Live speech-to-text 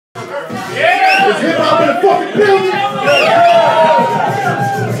building.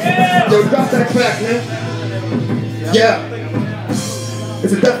 Yo, drop that track, man. Yeah.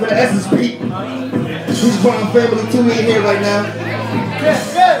 It's a death for the Essence beat. Who's Brown family 2 in here right now?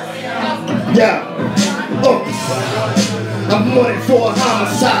 Yeah. Oh. I'm wanted for a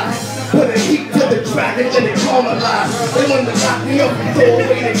homicide. Put a heat to the track and let it caramelize. They want to lock me up and throw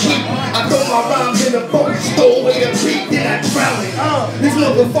away the key. I throw my rhymes in the boat, stole away the beat, then I drown it. These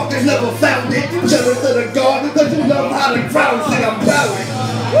motherfuckers never found it. Jealous of the guard, cause you love how the crowd say I'm bowing.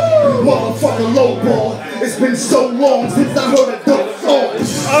 Motherfucker low ball. It's been so long since I heard a dope song.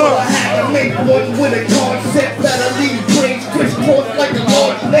 So I had to make one with a concept that'll leave brains crisscross like a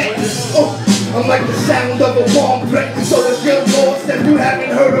large net. I'm like the sound of a bomb threat. So it's your loss if you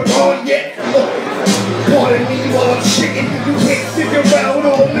haven't heard of on yet. Pardon me while I'm shitting. You can't stick around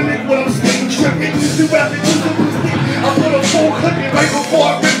all minute when I'm spitting tripping. You rather do the music. I put a full clip in right before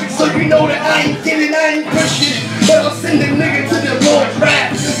I rip it. So you know that I ain't kidding, I ain't pushing. But I'll send a nigga to the Lord's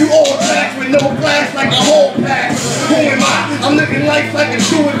wrath. You all tracks with no glass like a whole pack. Who am I? I'm living life like a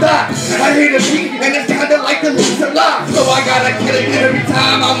do or die. I hear the beat and it's kinda like a lose a lot. So I gotta kill it every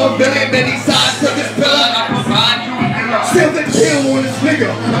time. I'm a villain, many sides to this pillar. I provide you. Still the deal on this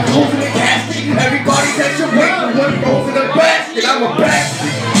nigga. I'm closing the casket. Everybody's at your weight. One goes in a basket. I'm a bastard.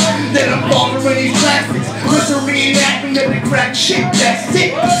 Then I'm offering these classics. Just a reenactment of the crack shit. That's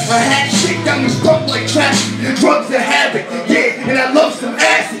it. A hat shit got me stuck like traffic. Drugs are habit. Yeah, and I love some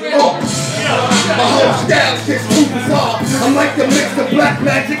acid. My whole style just too bizarre. I'm like the mix of black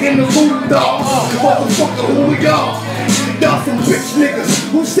magic and the voodoo doll. Motherfucker, who we are? Donson bitch niggas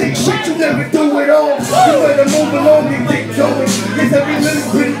who say shit you never do it all. You better move along and get going. Cause every limb's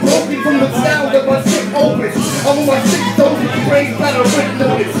been broken from the sound of my sick opus. I'm on my 6 doses, brains got a red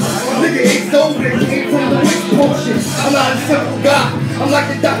notice. Nigga ain't sober, it came from the witch potion. I'm not a simple guy. I'm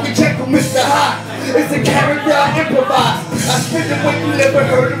like the Dr. Jekyll, Mr. Hyde. It's a character I improvise. I spit the way you never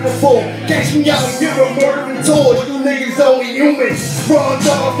heard it before. Catch me out and give a murdering tour. You niggas only human. Ron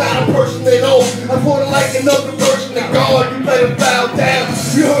Dog's not a person at all. I fought it like another person to God. You better bow down.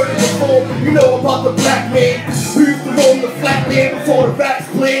 You heard it before. You know about the black man who used to roam the flatland before the rap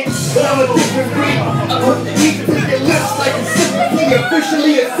split. But I'm a different breed. I put the heat to your lips like a sympathy.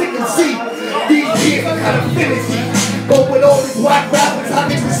 Officially a sick and see. These years are kind of finicky. But with all these white rappers, how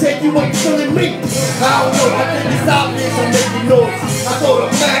can you say you ain't feeling me? I don't know, I think it's obvious I'm making noise. I throw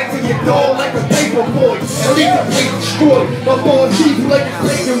the mag to your dog like a paper boy. And leave the place destroyed. My boys deep like a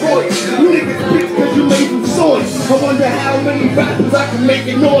Clayton Roy. You niggas bitch cause you made some soy. I wonder how many rappers I can make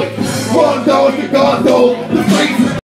it noise. Ron Dog, the God dog.